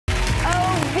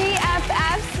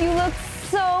You look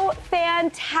so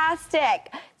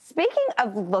fantastic. Speaking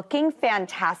of looking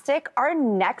fantastic, our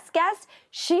next guest,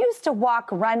 she used to walk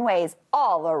runways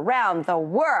all around the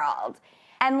world.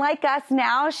 And like us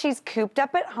now, she's cooped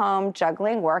up at home,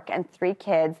 juggling work and 3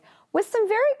 kids with some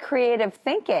very creative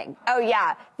thinking. Oh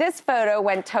yeah, this photo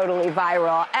went totally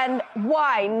viral. And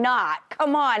why not?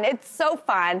 Come on, it's so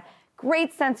fun.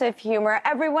 Great sense of humor.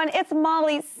 Everyone, it's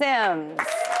Molly Sims.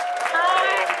 Hi.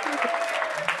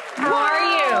 How are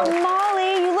you?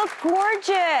 Molly, you look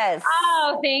gorgeous.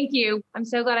 Oh, thank you. I'm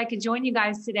so glad I could join you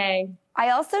guys today. I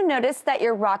also noticed that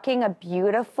you're rocking a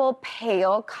beautiful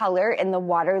pale color in the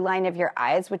waterline of your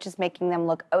eyes, which is making them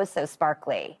look oh so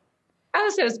sparkly.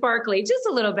 Oh, so sparkly, just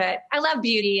a little bit. I love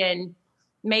beauty and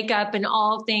makeup and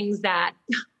all things that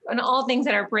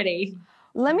are pretty.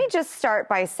 Let me just start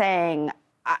by saying,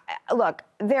 look,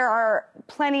 there are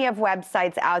plenty of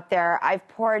websites out there. I've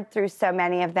poured through so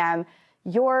many of them.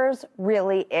 Yours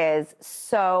really is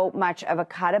so much of a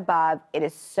cut above. It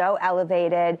is so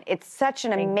elevated. It's such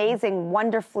an amazing,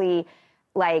 wonderfully,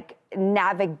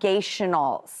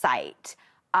 navigational site.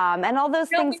 And all those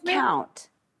things count.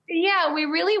 Yeah, we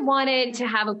really wanted to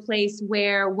have a place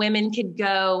where women could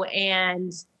go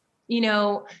and,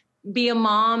 be a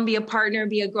mom, be a partner,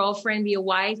 be a girlfriend, be a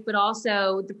wife, but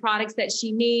also the products that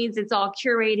she needs. It's all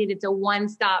curated. It's a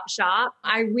one-stop shop.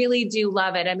 I really do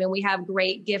love it. I mean, we have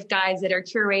great gift guides that are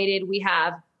curated. We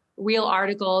have real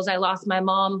articles. I lost my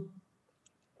mom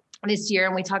this year,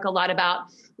 and we talk a lot about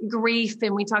grief,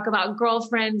 and we talk about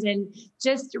girlfriends, and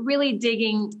just really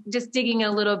digging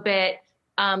a little bit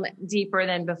deeper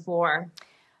than before.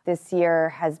 This year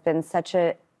has been such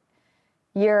a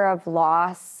year of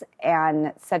loss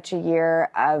and such a year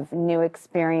of new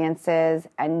experiences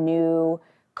and new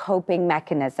coping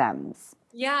mechanisms.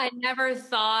 Yeah, I never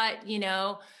thought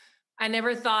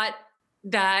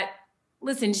that,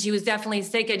 listen, she was definitely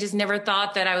sick. I just never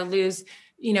thought that I would lose,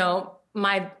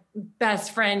 my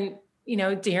best friend,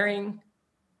 during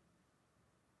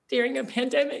a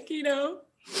pandemic,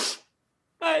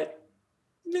 but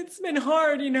it's been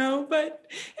hard, but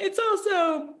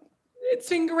it's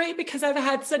been great because I've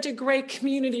had such a great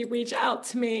community reach out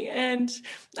to me, and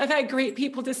I've had great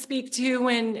people to speak to.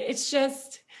 And it's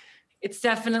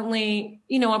definitely,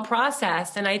 a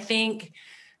process. And I think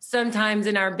sometimes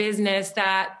in our business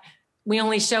that we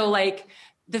only show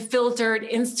the filtered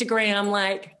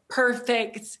Instagram,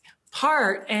 perfect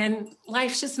part, and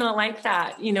life's just not like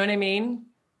that. You know what I mean?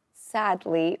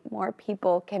 Sadly, more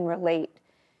people can relate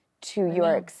to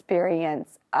your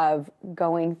experience of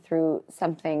going through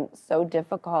something so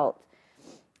difficult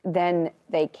than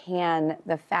they can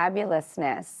the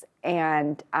fabulousness.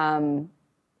 And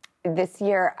this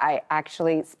year, I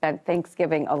actually spent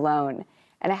Thanksgiving alone.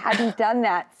 And I hadn't done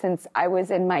that since I was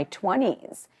in my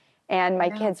 20s. And my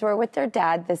kids were with their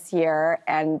dad this year,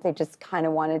 and they just kind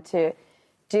of wanted to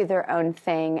do their own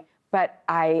thing. But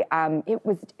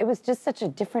it was just such a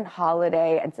different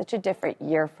holiday and such a different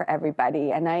year for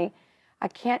everybody. And I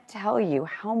can't tell you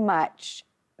how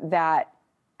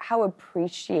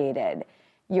appreciated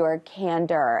your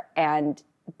candor and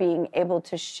being able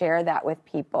to share that with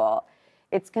people.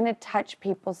 It's going to touch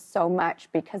people so much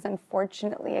because,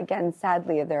 unfortunately, again,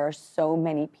 sadly, there are so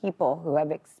many people who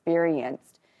have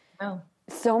experienced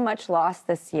so much loss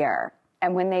this year.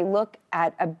 And when they look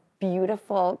at a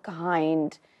beautiful,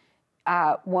 kind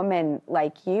woman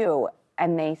like you,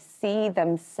 and they see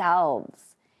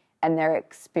themselves and their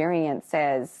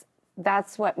experiences,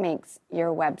 that's what makes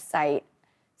your website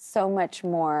so much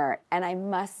more. And I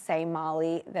must say,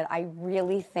 Molly, that I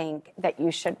really think that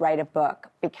you should write a book,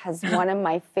 because one of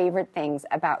my favorite things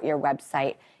about your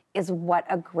website is what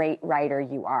a great writer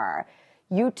you are.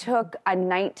 You took a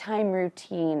nighttime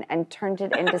routine and turned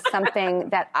it into something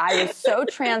that I was so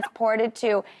transported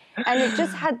to. And it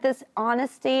just had this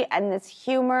honesty and this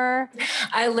humor.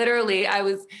 I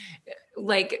was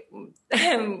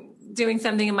doing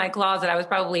something in my closet. I was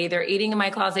probably either eating in my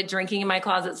closet, drinking in my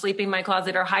closet, sleeping in my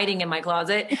closet, or hiding in my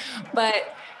closet.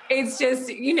 But it's just,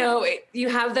 you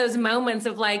have those moments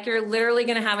of you're literally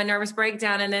going to have a nervous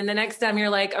breakdown. And then the next time you're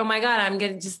like, oh my God, I'm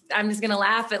just going to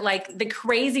laugh at the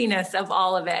craziness of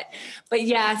all of it. But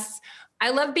yes, I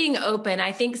love being open.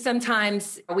 I think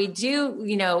sometimes we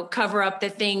do, cover up the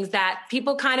things that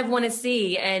people kind of want to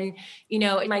see. And,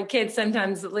 my kids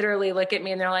sometimes literally look at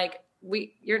me and they're like,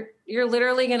 you're going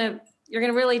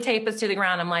to really tape us to the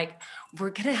ground. I'm like,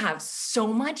 we're going to have so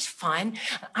much fun.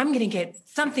 I'm going to get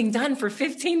something done for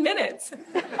 15 minutes.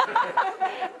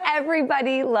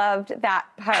 Everybody loved that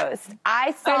post.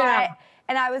 I saw it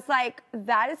And I was like,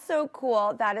 that is so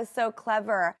cool. That is so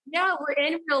clever. Yeah, we're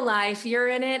in real life. You're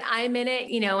in it. I'm in it.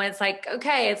 You know, and it's like,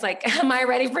 okay, it's like, am I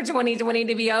ready for 2020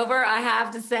 to be over? I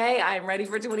have to say I'm ready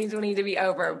for 2020 to be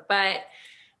over. But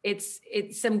it's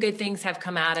some good things have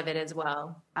come out of it as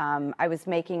well. I was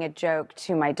making a joke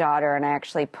to my daughter, and I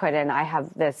actually put in, I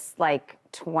have this like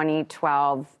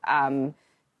 2012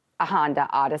 a Honda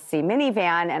Odyssey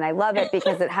minivan, and I love it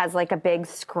because it has like a big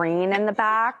screen in the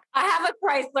back. I have a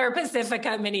Chrysler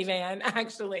Pacifica minivan,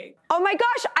 actually. Oh my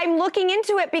gosh, I'm looking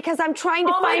into it because I'm trying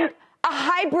to find a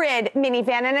hybrid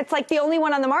minivan, and it's like the only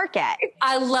one on the market.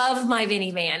 I love my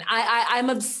minivan. I'm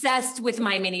obsessed with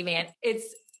my minivan.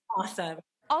 It's awesome.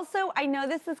 Also, I know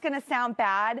this is going to sound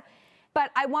bad, but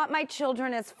I want my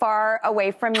children as far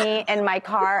away from me in my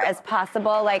car as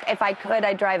possible. Like, if I could,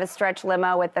 I'd drive a stretch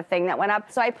limo with the thing that went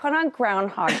up. So I put on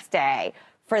Groundhog's Day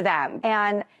for them.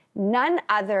 And none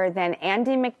other than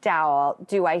Andie MacDowell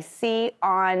do I see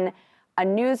on a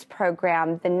news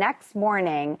program the next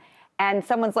morning. And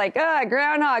someone's like, oh,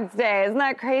 Groundhog's Day, isn't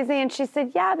that crazy? And she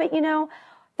said, yeah, but you know,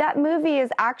 that movie is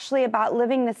actually about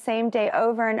living the same day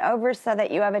over and over so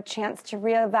that you have a chance to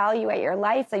reevaluate your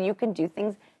life so you can do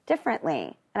things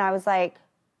differently. And I was like,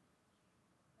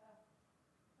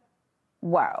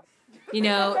 whoa. You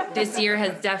know, this year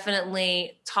has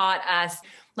definitely taught us,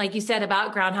 like you said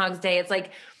about Groundhog's Day, it's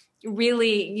like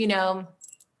really, you know,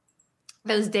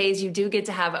 those days you do get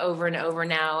to have over and over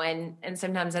now. And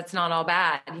sometimes that's not all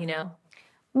bad, you know.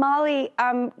 Molly,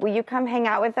 will you come hang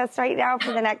out with us right now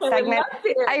for the next segment?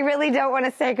 I really don't want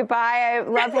to say goodbye. I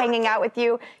love hanging out with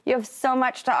you. You have so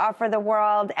much to offer the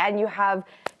world, and you have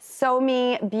So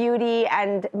Me Beauty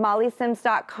and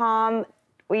mollysims.com.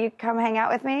 Will you come hang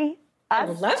out with me? I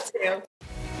would love to.